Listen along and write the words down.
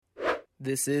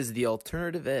This is The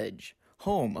Alternative Edge,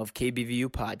 home of KBVU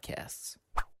podcasts.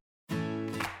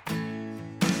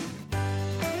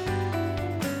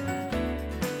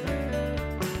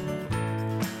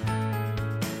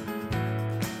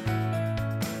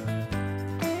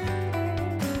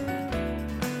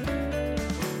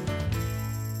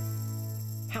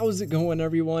 How's it going,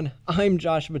 everyone? I'm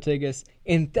Josh Batigas,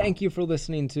 and thank you for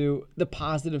listening to The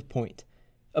Positive Point,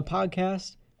 a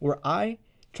podcast where I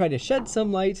try to shed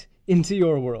some light into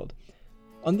your world.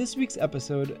 On this week's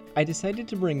episode, I decided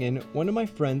to bring in one of my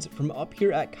friends from up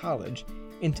here at college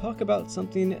and talk about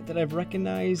something that I've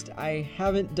recognized I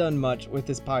haven't done much with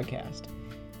this podcast.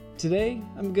 Today,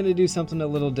 I'm going to do something a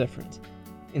little different.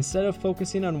 Instead of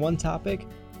focusing on one topic,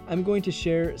 I'm going to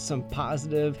share some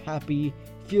positive, happy,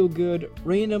 feel-good,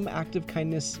 random act of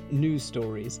kindness news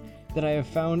stories that I have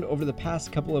found over the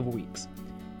past couple of weeks.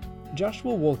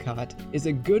 Joshua Wolcott is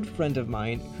a good friend of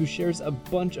mine who shares a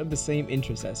bunch of the same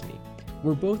interests as me.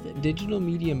 We're both digital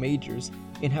media majors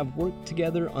and have worked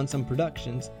together on some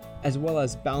productions, as well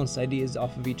as bounced ideas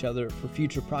off of each other for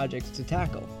future projects to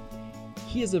tackle.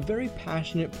 He is a very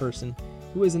passionate person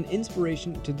who is an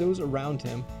inspiration to those around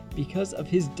him because of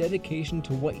his dedication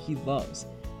to what he loves.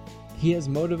 He has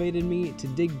motivated me to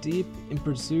dig deep and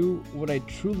pursue what I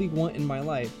truly want in my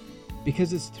life,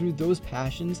 because it's through those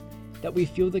passions that we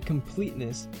feel the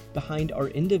completeness behind our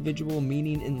individual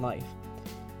meaning in life.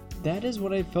 That is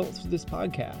what I felt through this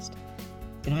podcast.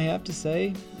 And I have to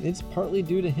say, it's partly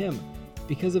due to him,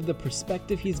 because of the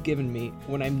perspective he's given me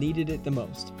when I've needed it the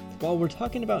most. While we're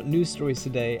talking about news stories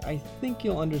today, I think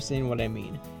you'll understand what I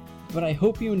mean. But I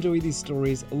hope you enjoy these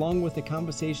stories along with the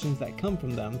conversations that come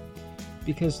from them,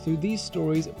 because through these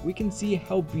stories, we can see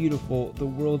how beautiful the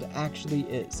world actually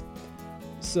is.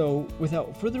 So,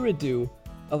 without further ado,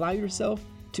 allow yourself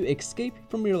to escape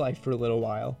from your life for a little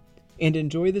while and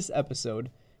enjoy this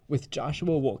episode with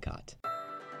Joshua Wolcott.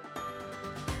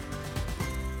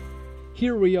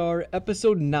 Here we are,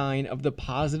 episode 9 of The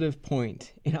Positive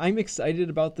Point, and I'm excited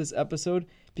about this episode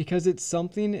because it's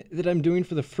something that I'm doing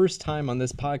for the first time on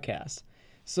this podcast.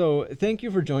 So thank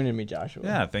you for joining me, Joshua.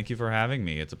 Yeah, thank you for having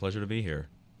me. It's a pleasure to be here.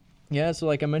 Yeah, so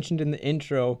like I mentioned in the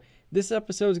intro, this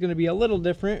episode is going to be a little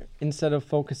different. Instead of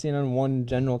focusing on one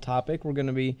general topic, we're going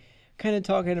to be kind of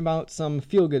talking about some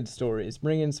feel-good stories,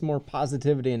 bringing some more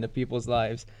positivity into people's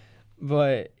lives.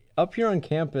 But up here on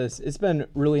campus, it's been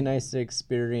really nice to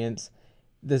experience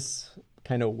this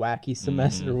kind of wacky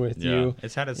semester with you.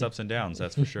 It's had its ups and downs,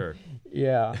 that's for sure.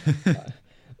 Yeah.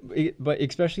 But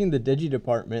especially in the Digi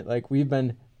department, like we've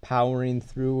been powering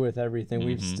through with everything.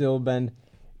 We've still been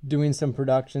doing some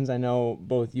productions. I know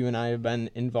both you and I have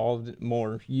been involved,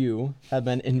 you have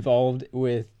been involved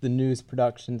with the news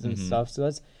productions and stuff. So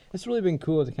it's really been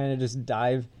cool to kind of just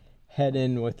dive head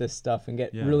in with this stuff and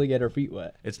really get our feet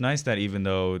wet. It's nice that even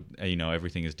though,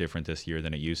 everything is different this year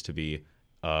than it used to be,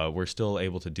 we're still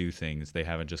able to do things. They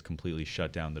haven't just completely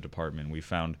shut down the department. We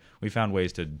found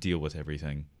ways to deal with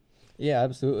everything. Yeah,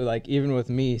 absolutely. Like even with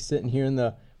me sitting here in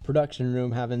the production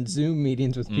room having Zoom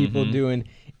meetings with people doing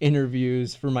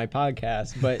interviews for my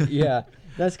podcast. But yeah,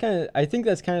 I think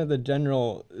that's kind of the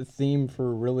general theme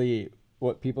for really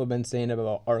what people have been saying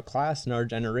about our class and our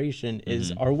generation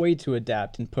is our way to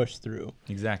adapt and push through.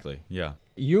 Exactly. Yeah.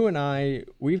 You and I,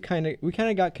 we kind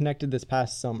of got connected this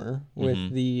past summer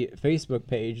with the Facebook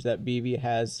page that BV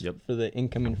has for the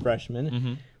incoming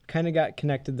freshmen. Kind of got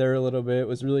connected there a little bit.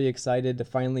 Was really excited to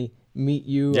finally meet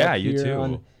you up you here too.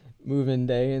 On move-in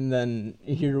day, and then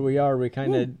here we are. We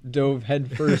kind of dove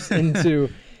headfirst into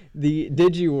the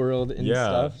Digi world and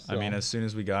stuff. So. I mean, as soon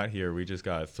as we got here, we just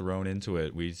got thrown into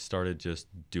it. We started just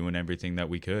doing everything that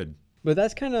we could. But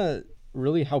that's kind of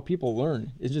really how people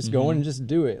learn, is just go and just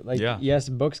do it. Like, yes,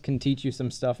 books can teach you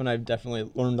some stuff, and I've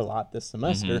definitely learned a lot this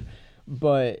semester,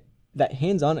 but that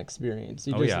hands-on experience,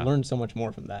 you just learn so much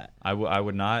more from that. I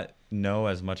would not know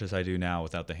as much as I do now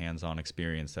without the hands-on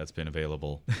experience that's been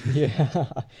available.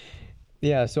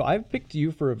 Yeah, so I've picked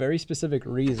you for a very specific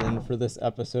reason for this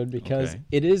episode because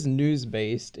it is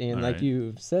news-based, and like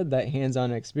you've said, that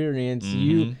hands-on experience,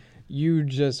 you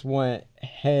just went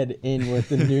head in with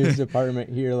the news department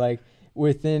here. Like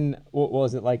within, what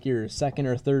was it, like your second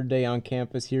or third day on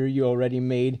campus here, you already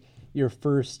made your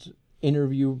first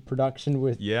interview production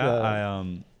with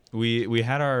we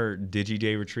had our Digi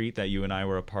Day retreat that you and I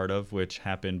were a part of, which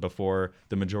happened before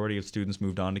the majority of students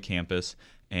moved on to campus,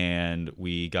 and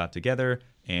we got together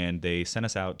and they sent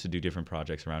us out to do different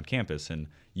projects around campus, and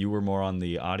you were more on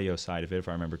the audio side of it, if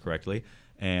I remember correctly,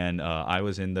 and I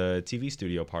was in the TV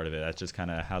studio part of it. That's just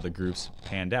kind of how the groups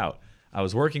panned out. I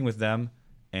was working with them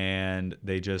and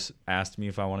they just asked me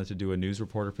if I wanted to do a news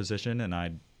reporter position, and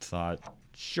I thought,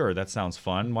 sure, that sounds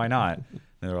fun. Why not?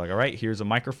 And they're like, all right, here's a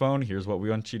microphone. Here's what we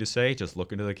want you to say. Just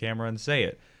look into the camera and say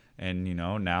it. And,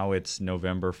 now it's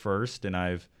November 1st, and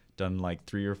I've done like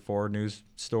 3 or 4 news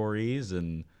stories,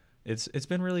 and it's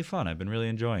been really fun. I've been really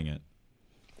enjoying it.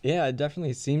 Yeah, it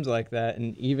definitely seems like that.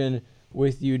 And even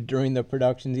with you during the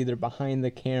productions, either behind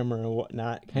the camera or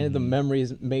whatnot, kind of the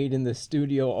memories made in the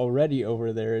studio already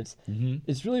over there,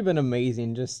 it's really been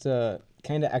amazing just to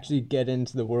kind of actually get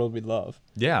into the world we love.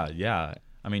 Yeah.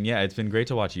 I mean, yeah, it's been great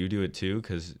to watch you do it too,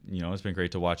 because, it's been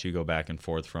great to watch you go back and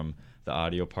forth from the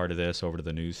audio part of this over to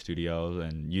the news studio.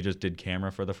 And you just did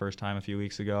camera for the first time a few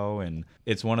weeks ago. And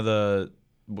it's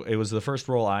it was the first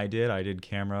role I did. I did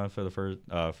camera for the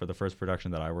first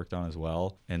production that I worked on as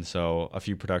well. And so a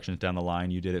few productions down the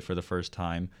line, you did it for the first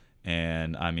time.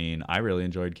 And I mean, I really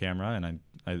enjoyed camera, and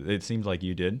it seems like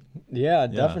you did. Yeah,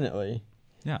 definitely.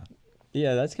 Yeah.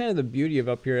 Yeah, that's kind of the beauty of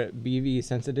up here at BV.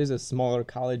 Since it is a smaller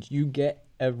college, you get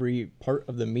every part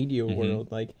of the media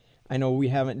world. Like, I know we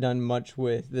haven't done much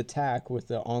with the TAC, with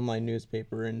the online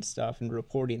newspaper and stuff and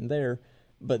reporting there,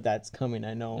 but that's coming.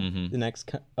 I know the next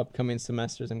upcoming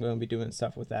semesters I'm going to be doing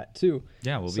stuff with that too.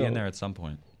 Yeah, we'll be in there at some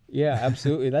point. Yeah,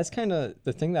 absolutely. That's kind of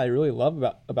the thing that I really love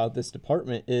about this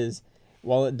department is,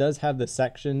 while it does have the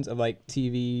sections of like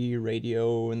TV,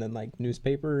 radio, and then like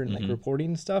newspaper and like reporting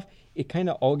and stuff, it kind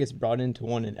of all gets brought into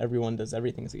one, and everyone does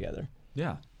everything together.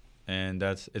 Yeah. And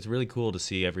it's really cool to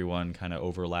see everyone kind of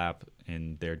overlap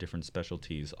in their different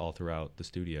specialties all throughout the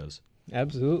studios.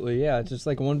 Absolutely, yeah. It's just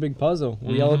like one big puzzle.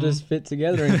 We all just fit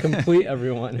together and complete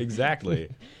everyone. Exactly.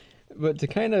 But to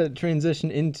kind of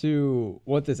transition into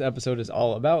what this episode is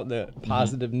all about, the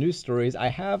positive news stories, I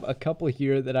have a couple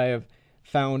here that I have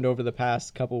found over the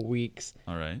past couple weeks.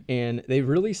 All right. And they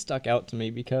really stuck out to me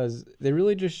because they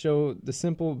really just show the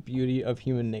simple beauty of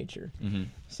human nature.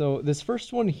 So this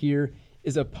first one here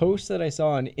is a post that I saw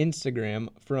on Instagram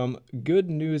from Good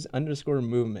News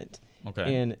 _movement.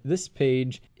 Okay. And this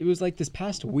page, it was like this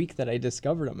past week that I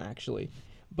discovered them actually.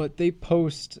 But they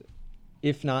post,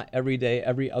 if not every day,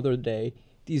 every other day,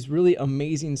 these really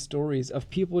amazing stories of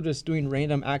people just doing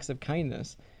random acts of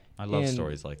kindness. I love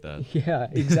stories like that. Yeah,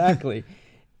 exactly.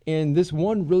 And this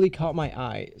one really caught my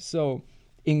eye. So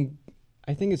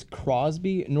I think it's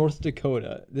Crosby, North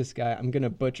Dakota. This guy, I'm going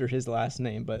to butcher his last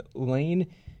name, but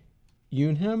Lane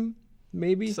Unhem,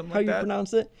 maybe Something how like you that.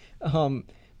 pronounce it.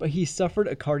 But he suffered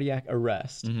a cardiac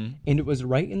arrest, and it was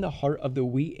right in the heart of the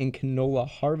wheat and canola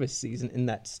harvest season in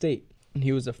that state. And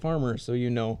he was a farmer, so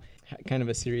kind of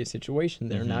a serious situation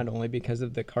there, not only because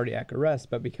of the cardiac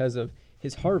arrest, but because of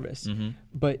his harvest.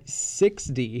 But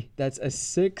 60, that's a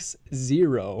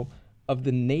 6-0 of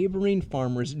the neighboring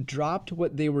farmers dropped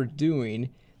what they were doing.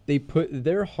 They put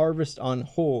their harvest on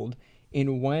hold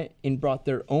and went and brought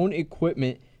their own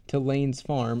equipment to Lane's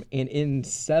farm. And in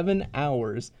 7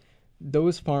 hours,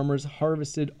 those farmers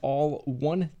harvested all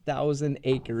 1,000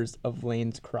 acres of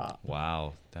Lane's crop.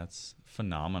 Wow, that's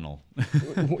phenomenal.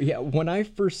 Yeah, when I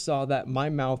first saw that, my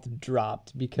mouth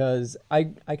dropped because I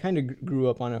kind of grew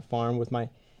up on a farm with my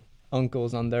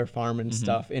uncles on their farm and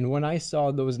stuff. And when I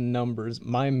saw those numbers,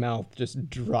 my mouth just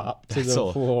dropped to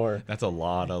the floor. That's a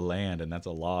lot of land, and that's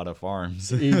a lot of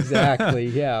farms. Exactly,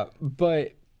 yeah.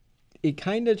 But it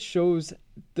kind of shows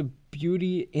the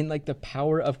beauty in like the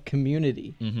power of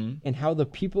community and how the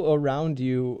people around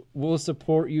you will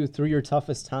support you through your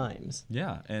toughest times.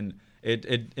 Yeah, and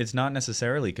it's not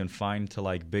necessarily confined to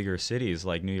like bigger cities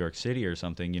like New York City or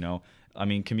something, I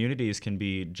mean, communities can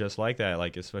be just like that,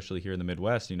 like especially here in the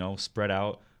Midwest, spread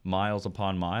out miles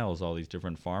upon miles, all these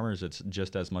different farmers. It's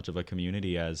just as much of a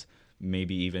community as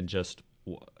maybe even just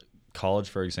college,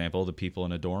 for example, the people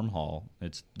in a dorm hall.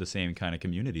 It's the same kind of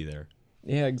community there.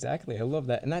 Yeah, exactly. I love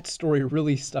that. And that story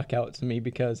really stuck out to me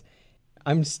because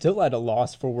I'm still at a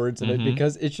loss for words of it,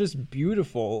 because it's just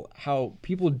beautiful how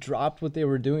people dropped what they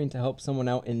were doing to help someone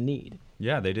out in need.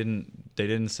 Yeah, they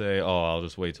didn't say, "Oh, I'll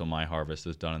just wait till my harvest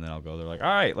is done and then I'll go." They're like, "All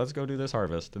right, let's go do this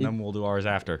harvest and then we'll do ours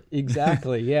after."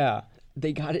 Exactly. Yeah.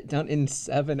 They got it done in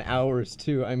 7 hours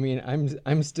too. I mean,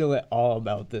 I'm still at awe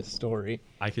about this story.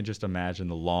 I can just imagine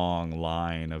the long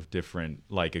line of different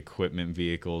like equipment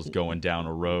vehicles going down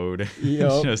a road.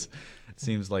 Yep. It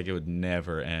seems like it would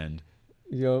never end.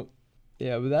 Yep.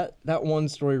 Yeah, but that one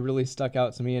story really stuck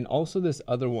out to me, and also this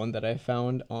other one that I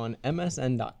found on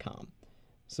MSN.com.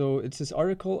 So it's this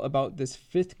article about this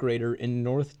 5th grader in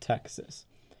North Texas.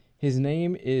 His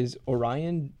name is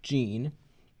Orion Jean,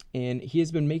 and he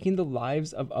has been making the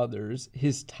lives of others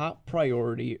his top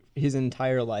priority his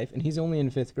entire life, and he's only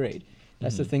in 5th grade.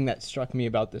 That's the thing that struck me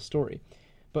about this story.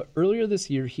 But earlier this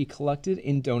year, he collected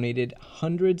and donated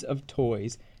hundreds of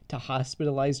toys to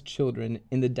hospitalized children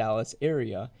in the Dallas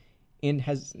area, and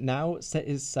has now set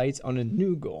his sights on a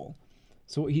new goal.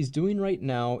 So what he's doing right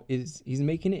now is he's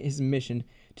making it his mission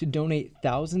to donate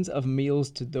thousands of meals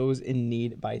to those in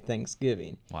need by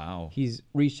Thanksgiving. Wow. He's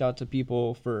reached out to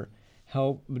people for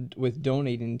help with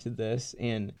donating to this,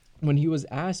 and when he was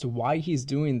asked why he's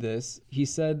doing this, he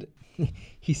said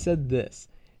this: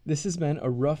 "This has been a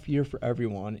rough year for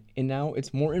everyone, and now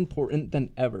it's more important than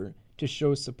ever to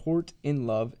show support and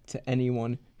love to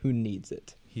anyone who needs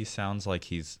it." He sounds like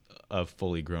he's a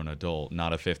fully grown adult,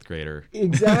 not a fifth grader.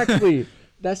 Exactly.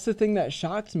 That's the thing that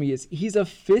shocked me, is he's a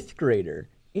fifth grader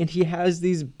and he has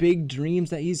these big dreams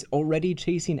that he's already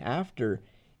chasing after.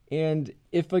 And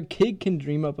if a kid can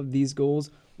dream up of these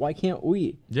goals, why can't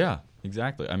we? Yeah,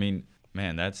 exactly. I mean,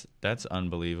 man, that's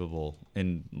unbelievable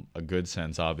in a good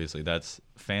sense, obviously. That's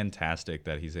fantastic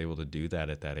that he's able to do that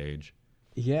at that age.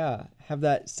 Yeah, have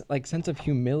that like sense of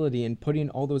humility and putting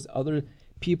all those other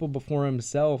people before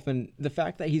himself, and the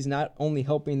fact that he's not only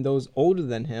helping those older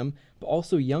than him but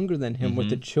also younger than him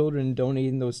with the children,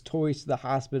 donating those toys to the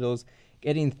hospitals,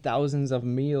 getting thousands of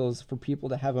meals for people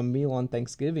to have a meal on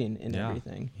Thanksgiving and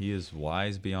everything. He is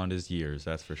wise beyond his years,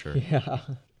 that's for sure. Yeah.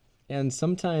 And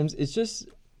sometimes it's just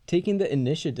taking the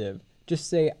initiative. Just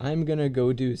say, I'm gonna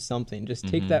go do something. Just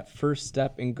take that first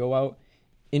step and go out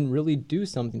and really do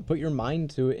something. Put your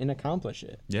mind to it and accomplish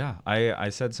it. Yeah, I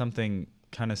said something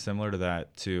kind of similar to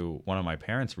that to one of my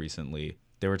parents recently.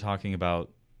 They were talking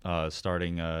about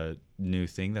starting a new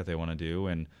thing that they want to do,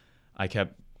 and I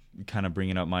kept kind of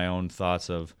bringing up my own thoughts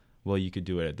of, well, you could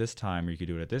do it at this time or you could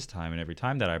do it at this time, and every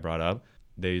time that I brought up,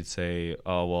 they'd say,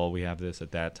 oh, well, we have this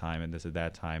at that time and this at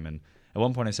that time. And at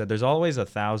one point I said, there's always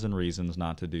 1,000 reasons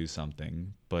not to do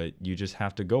something, but you just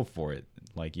have to go for it.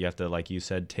 Like, you have to, like you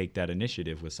said, take that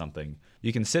initiative with something.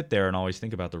 You can sit there and always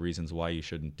think about the reasons why you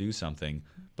shouldn't do something,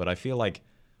 but I feel like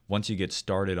once you get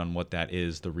started on what that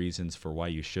is, the reasons for why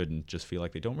you shouldn't just feel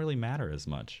like they don't really matter as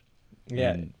much.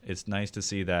 Yeah. And it's nice to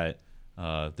see that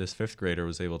this fifth grader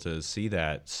was able to see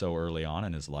that so early on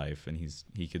in his life, and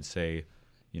he could say,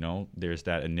 you know, there's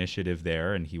that initiative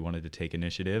there, and he wanted to take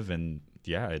initiative, and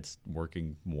yeah, it's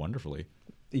working wonderfully.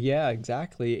 Yeah,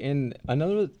 exactly. And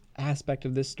another aspect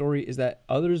of this story is that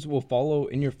others will follow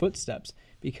in your footsteps,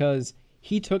 because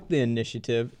he took the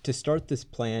initiative to start this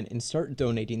plan and start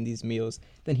donating these meals.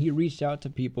 Then he reached out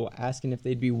to people asking if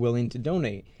they'd be willing to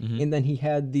donate. And then he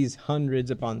had these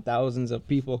hundreds upon thousands of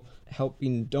people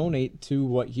helping donate to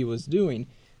what he was doing.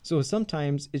 So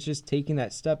sometimes it's just taking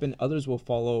that step and others will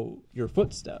follow your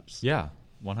footsteps. Yeah,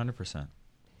 100%.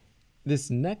 This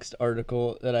next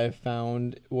article that I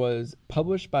found was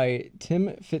published by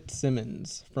Tim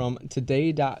Fitzsimmons from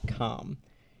today.com.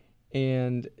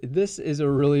 And this is a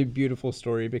really beautiful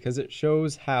story because it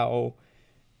shows how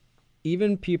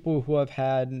even people who have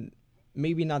had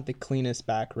maybe not the cleanest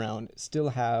background still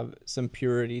have some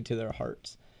purity to their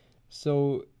hearts.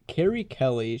 So Carrie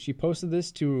Kelly, she posted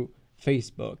this to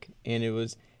Facebook, and it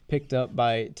was picked up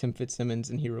by Tim Fitzsimmons,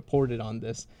 and he reported on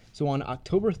this. So on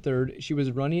October 3rd, she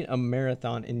was running a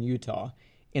marathon in Utah,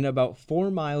 and about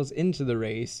 4 miles into the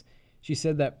race, she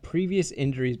said that previous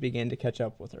injuries began to catch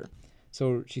up with her.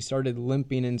 So she started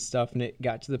limping and stuff, and it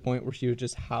got to the point where she was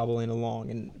just hobbling along.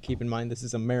 And keep in mind, this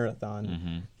is a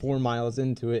marathon. 4 miles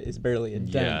into it is barely a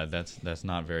dent. Yeah, that's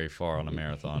not very far on a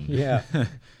marathon. Yeah.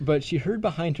 But she heard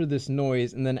behind her this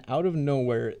noise, and then out of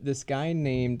nowhere, this guy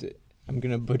named, I'm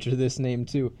going to butcher this name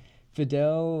too,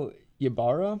 Fidel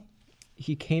Ybarra,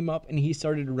 he came up and he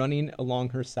started running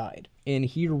along her side. And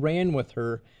he ran with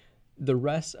her the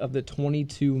rest of the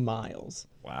 22 miles.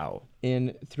 Wow.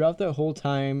 And throughout the whole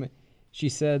time, she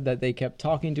said that they kept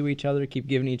talking to each other, keep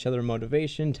giving each other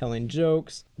motivation, telling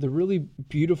jokes. The really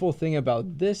beautiful thing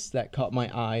about this that caught my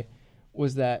eye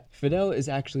was that Fidel is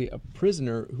actually a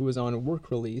prisoner who was on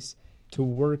work release to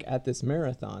work at this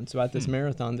marathon. So at this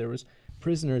marathon, there was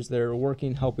prisoners there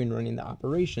working, helping, running the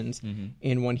operations.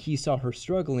 And when he saw her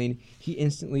struggling, he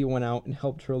instantly went out and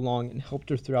helped her along and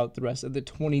helped her throughout the rest of the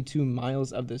 22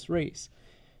 miles of this race.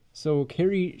 So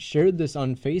Carrie shared this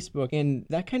on Facebook, and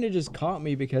that kind of just caught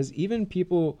me because even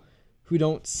people who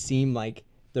don't seem like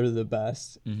they're the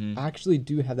best actually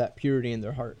do have that purity in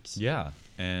their hearts. Yeah,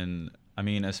 and I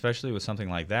mean, especially with something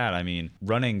like that, I mean,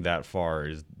 running that far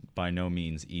is by no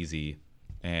means easy,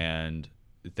 and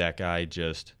that guy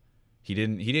just he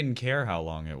didn't care how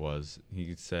long it was.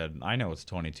 He said, I know it's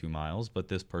 22 miles, but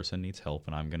this person needs help,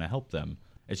 and I'm going to help them.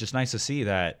 It's just nice to see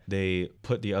that they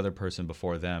put the other person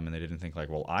before them, and they didn't think like,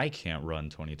 well, I can't run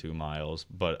 22 miles,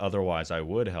 but otherwise I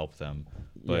would help them.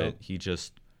 But he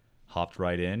just hopped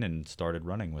right in and started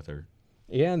running with her.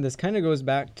 Yeah, and this kind of goes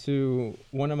back to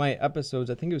one of my episodes,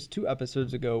 I think it was 2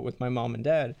 episodes ago with my mom and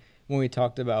dad, when we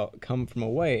talked about Come From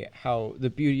Away, how the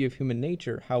beauty of human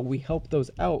nature, how we help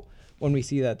those out when we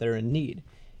see that they're in need.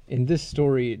 And this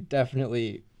story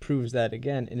definitely proves that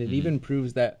again, and it even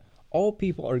proves that all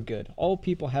people are good. All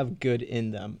people have good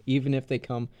in them, even if they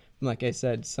come from, like I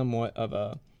said, somewhat of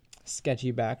a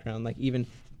sketchy background, like even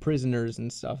prisoners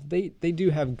and stuff. They do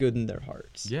have good in their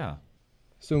hearts. Yeah.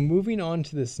 So moving on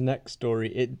to this next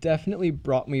story, it definitely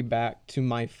brought me back to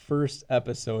my first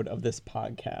episode of this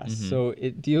podcast. So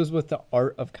it deals with the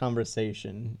art of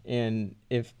conversation. And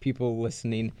if people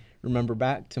listening remember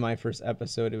back to my first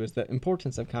episode, it was the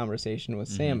importance of conversation with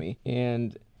Sammy.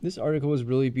 And this article was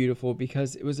really beautiful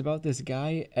because it was about this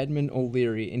guy, Edmund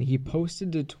O'Leary, and he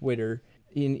posted to Twitter,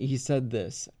 and he said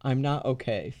this: "I'm not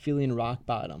okay, feeling rock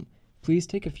bottom. Please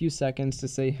take a few seconds to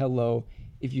say hello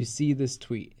if you see this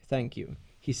tweet. Thank you."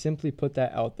 He simply put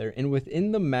that out there. And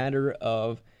within the matter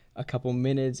of a couple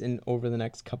minutes and over the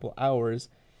next couple hours,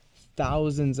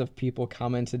 thousands of people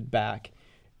commented back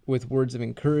with words of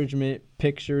encouragement,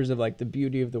 pictures of like the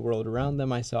beauty of the world around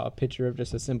them. I saw a picture of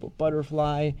just a simple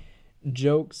butterfly,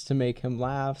 jokes to make him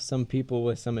laugh, some people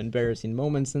with some embarrassing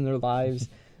moments in their lives.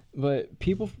 But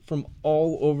people from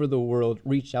all over the world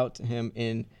reached out to him,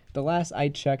 and the last I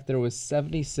checked, there was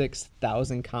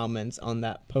 76,000 comments on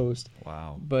that post.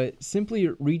 Wow. But simply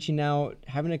reaching out,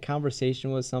 having a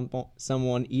conversation with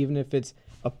someone, even if it's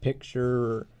a picture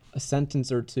or a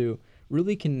sentence or two,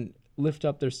 really can lift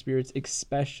up their spirits,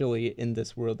 especially in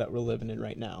this world that we're living in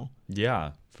right now.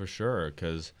 Yeah, for sure.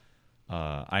 Because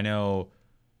I know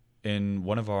in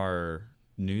one of our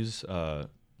news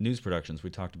productions, we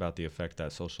talked about the effect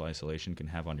that social isolation can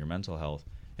have on your mental health.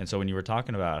 And so when you were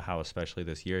talking about how especially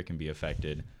this year can be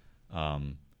affected,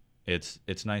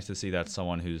 it's nice to see that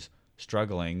someone who's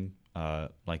struggling,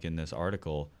 like in this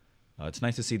article, it's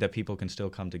nice to see that people can still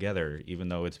come together, even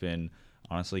though it's been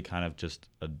honestly kind of just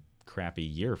a crappy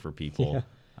year for people. Yeah.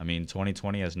 I mean,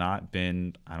 2020 has not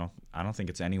been, I don't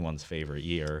think it's anyone's favorite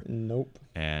year. Nope.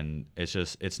 And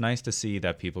it's nice to see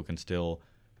that people can still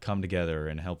come together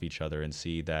and help each other and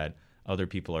see that other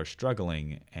people are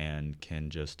struggling and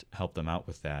can just help them out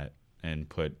with that and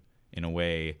put, in a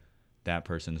way, that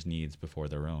person's needs before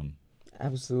their own.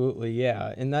 Absolutely,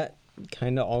 yeah. And that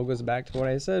kind of all goes back to what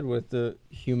I said with the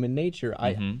human nature.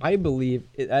 I believe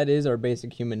that is our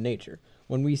basic human nature.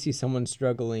 When we see someone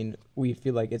struggling, we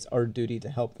feel like it's our duty to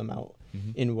help them out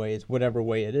in ways, whatever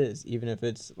way it is, even if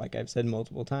it's, like I've said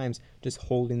multiple times, just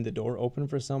holding the door open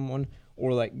for someone,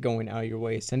 or like going out of your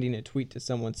way, sending a tweet to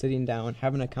someone, sitting down,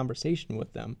 having a conversation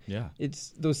with them. Yeah. It's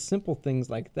those simple things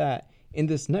like that. And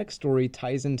this next story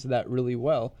ties into that really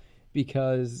well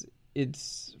because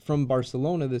it's from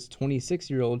Barcelona, this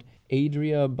 26-year-old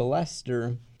Adria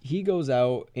Ballester. He goes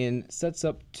out and sets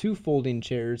up 2 folding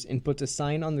chairs and puts a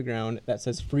sign on the ground that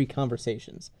says free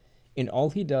conversations. And all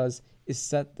he does is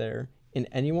sit there, and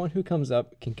anyone who comes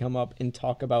up can come up and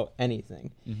talk about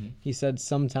anything. He said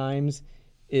sometimes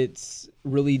it's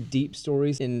really deep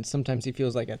stories, and sometimes he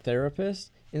feels like a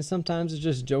therapist, and sometimes it's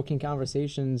just joking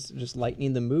conversations, just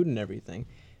lightening the mood and everything.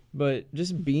 But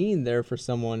just being there for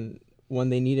someone when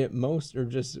they need it most, or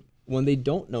just when they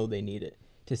don't know they need it,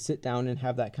 to sit down and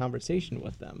have that conversation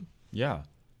with them. Yeah,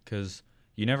 because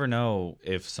you never know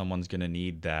if someone's going to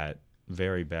need that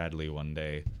very badly one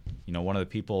day. You know, one of the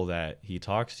people that he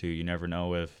talks to, you never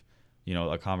know if, you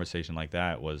know, a conversation like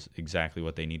that was exactly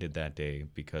what they needed that day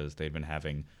because they'd been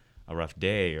having a rough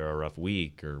day or a rough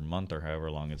week or month or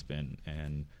however long it's been.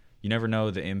 And you never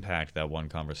know the impact that one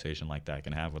conversation like that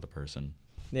can have with a person.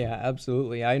 Yeah,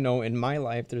 absolutely. I know in my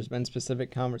life there's been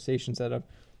specific conversations that have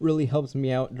really helped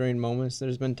me out during moments.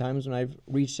 There's been times when I've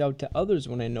reached out to others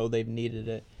when I know they've needed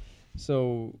it.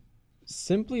 So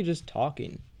simply just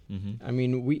talking. I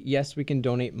mean, we can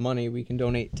donate money, we can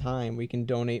donate time, we can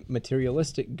donate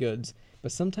materialistic goods,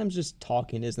 but sometimes just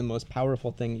talking is the most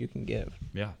powerful thing you can give.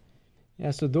 Yeah.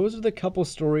 Yeah, so those are the couple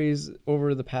stories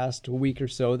over the past week or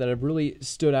so that have really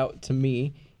stood out to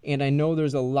me. And I know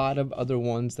there's a lot of other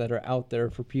ones that are out there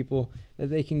for people that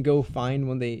they can go find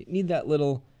when they need that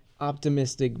little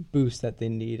optimistic boost that they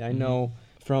need. I know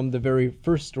from the very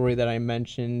first story that I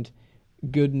mentioned,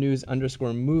 Good News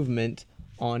 _movement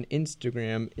on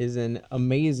Instagram is an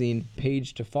amazing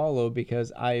page to follow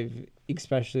because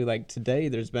especially like today,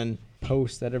 there's been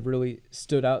posts that have really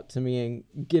stood out to me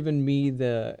and given me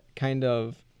the kind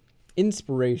of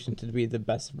inspiration to be the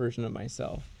best version of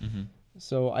myself.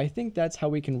 So I think that's how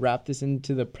we can wrap this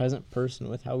into the present person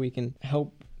with how we can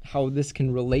help, how this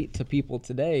can relate to people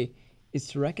today, is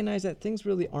to recognize that things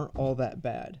really aren't all that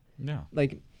bad. Yeah.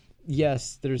 Like,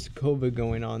 yes, there's COVID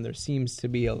going on. There seems to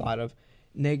be a lot of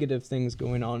negative things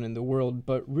going on in the world.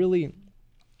 But really,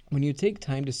 when you take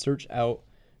time to search out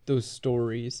those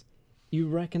stories, you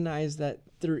recognize that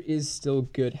there is still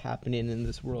good happening in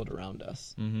this world around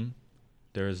us. Mm-hmm.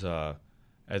 There's at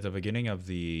the beginning of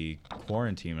the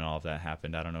quarantine and all of that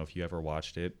happened, I don't know if you ever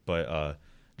watched it, but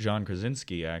John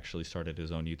Krasinski actually started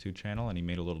his own YouTube channel, and he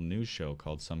made a little news show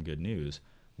called Some Good News,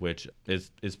 which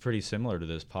is pretty similar to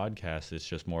this podcast. It's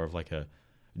just more of like a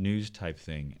news type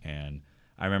thing. And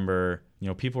I remember,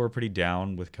 people were pretty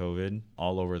down with COVID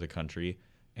all over the country,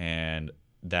 and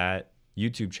that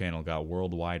YouTube channel got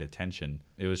worldwide attention.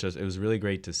 It was really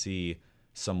great to see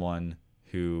someone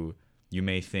who you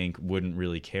may think wouldn't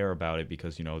really care about it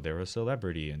because, they're a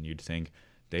celebrity, and you'd think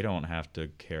they don't have to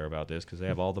care about this because they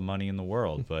have all the money in the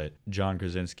world. But John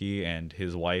Krasinski and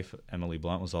his wife, Emily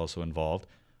Blunt, was also involved.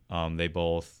 They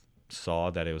both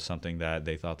saw that it was something that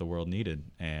they thought the world needed,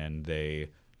 and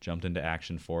they jumped into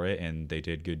action for it, and they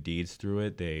did good deeds through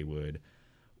it.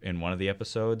 In one of the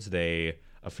episodes, they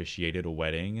officiated a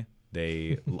wedding.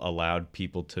 They allowed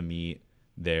people to meet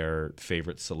their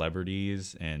favorite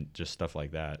celebrities and just stuff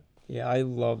like that. Yeah, I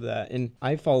love that. And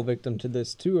I fall victim to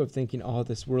this too, of thinking, oh,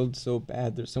 this world's so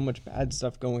bad. There's so much bad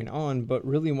stuff going on. But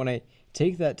really, when I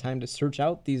take that time to search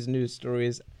out these news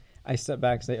stories, I step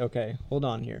back and say, okay, hold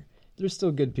on here. There's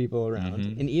still good people around.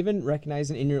 Mm-hmm. And even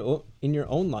recognizing in your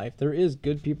own life, there is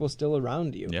good people still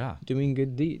around you, doing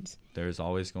good deeds. There's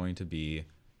always going to be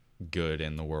good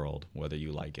in the world, whether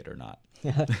you like it or not.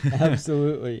 Yeah,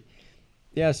 absolutely.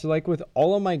 Yeah, so like with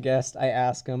all of my guests, I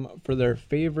ask them for their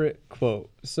favorite quote.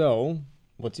 So,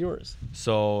 what's yours?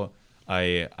 So,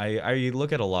 I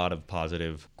look at a lot of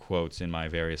positive quotes in my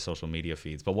various social media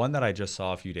feeds, but one that I just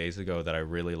saw a few days ago that I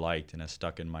really liked and has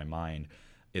stuck in my mind,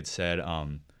 it said,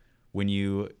 when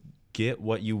you get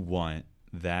what you want,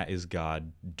 that is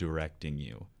God directing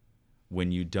you.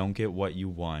 When you don't get what you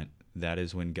want, that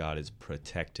is when God is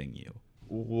protecting you.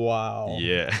 Wow.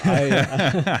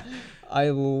 Yeah. I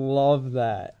love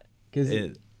that.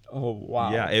 Oh,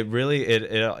 wow. Yeah,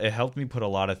 it helped me put a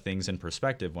lot of things in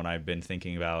perspective when I've been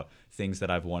thinking about things that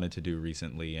I've wanted to do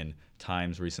recently, and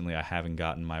times recently I haven't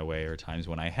gotten my way, or times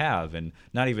when I have, and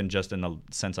not even just in the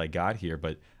sense I got here,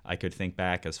 but I could think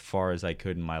back as far as I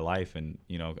could in my life and,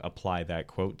 apply that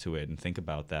quote to it and think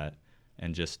about that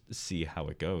and just see how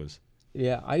it goes.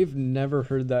 Yeah, I've never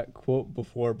heard that quote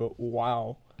before, but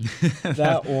wow.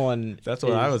 That one. That's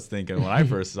what I was thinking when I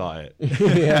first saw it.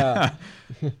 Yeah.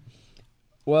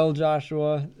 Well,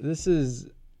 Joshua, this has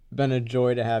been a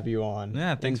joy to have you on.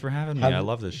 Yeah, thanks for having me. I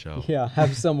love this show. Yeah,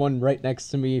 have someone right next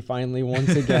to me finally once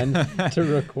again to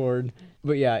record.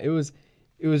 But yeah, it was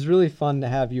really fun to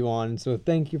have you on. So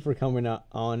thank you for coming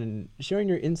on and sharing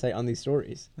your insight on these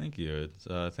stories. Thank you.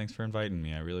 Thanks for inviting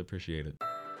me. I really appreciate it.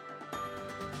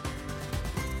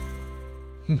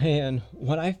 Man,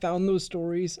 when I found those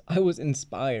stories, I was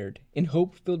inspired and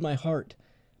hope filled my heart.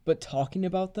 But talking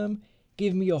about them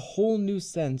gave me a whole new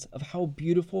sense of how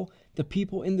beautiful the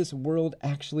people in this world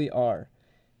actually are.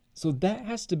 So that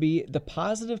has to be the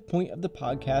positive point of the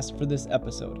podcast for this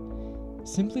episode.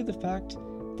 Simply the fact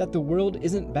that the world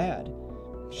isn't bad.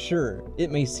 Sure,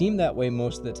 it may seem that way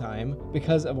most of the time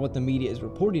because of what the media is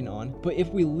reporting on, but if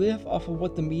we live off of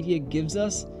what the media gives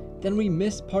us, then we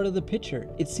miss part of the picture.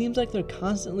 It seems like they're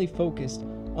constantly focused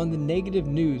on the negative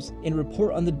news and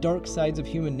report on the dark sides of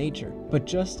human nature. But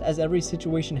just as every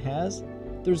situation has,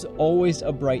 there's always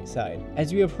a bright side.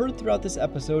 As you have heard throughout this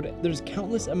episode, there's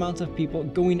countless amounts of people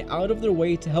going out of their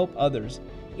way to help others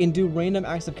and do random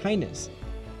acts of kindness.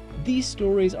 These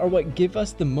stories are what give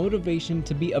us the motivation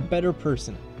to be a better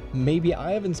person. Maybe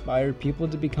I have inspired people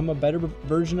to become a better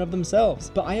version of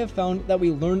themselves, but I have found that we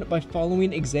learn by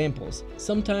following examples.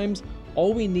 Sometimes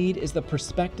all we need is the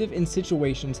perspective in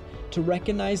situations to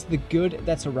recognize the good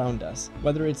that's around us,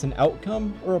 whether it's an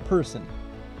outcome or a person.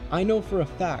 I know for a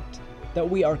fact that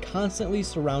we are constantly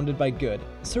surrounded by good.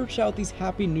 Search out these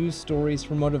happy news stories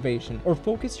for motivation, or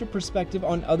focus your perspective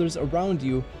on others around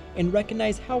you and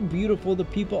recognize how beautiful the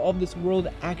people of this world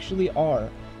actually are.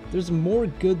 There's more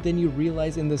good than you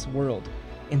realize in this world,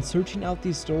 and searching out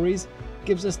these stories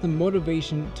gives us the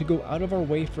motivation to go out of our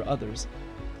way for others.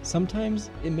 Sometimes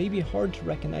it may be hard to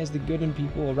recognize the good in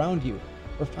people around you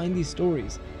or find these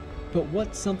stories, but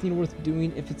what's something worth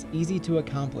doing if it's easy to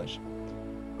accomplish?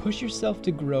 Push yourself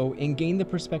to grow and gain the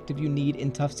perspective you need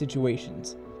in tough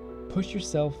situations. Push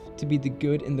yourself to be the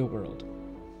good in the world.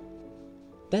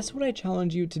 That's what I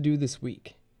challenge you to do this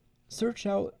week. Search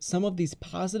out some of these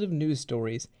positive news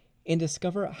stories and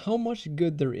discover how much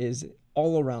good there is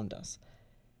all around us.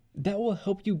 That will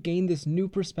help you gain this new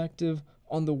perspective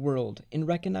on the world in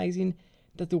recognizing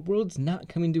that the world's not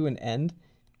coming to an end,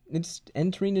 it's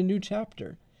entering a new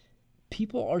chapter.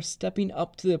 people are stepping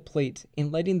up to the plate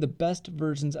and letting the best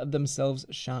versions of themselves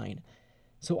shine.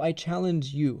 So I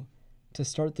challenge you to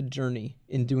start the journey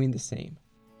in doing the same.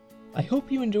 I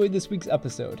hope you enjoyed this week's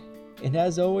episode, and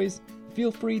as always,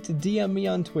 feel free to DM me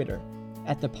on Twitter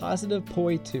at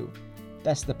thepositivepoi2.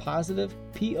 That's the positive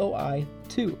POI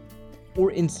 2,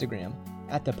 or Instagram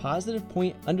at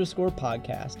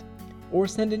thepositivepoint_podcast, or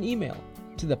send an email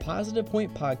to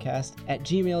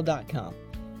thepositivepointpodcast@gmail.com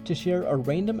to share a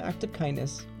random act of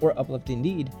kindness or uplifting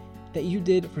deed that you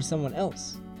did for someone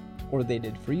else, or they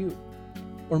did for you.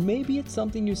 Or maybe it's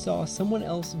something you saw someone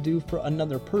else do for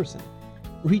another person.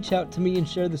 Reach out to me and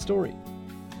share the story.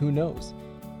 Who knows?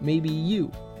 Maybe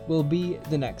you will be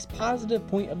the next positive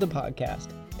point of the podcast.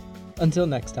 Until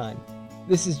next time,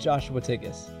 this is Joshua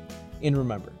Tigas. And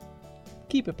remember,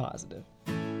 keep it positive.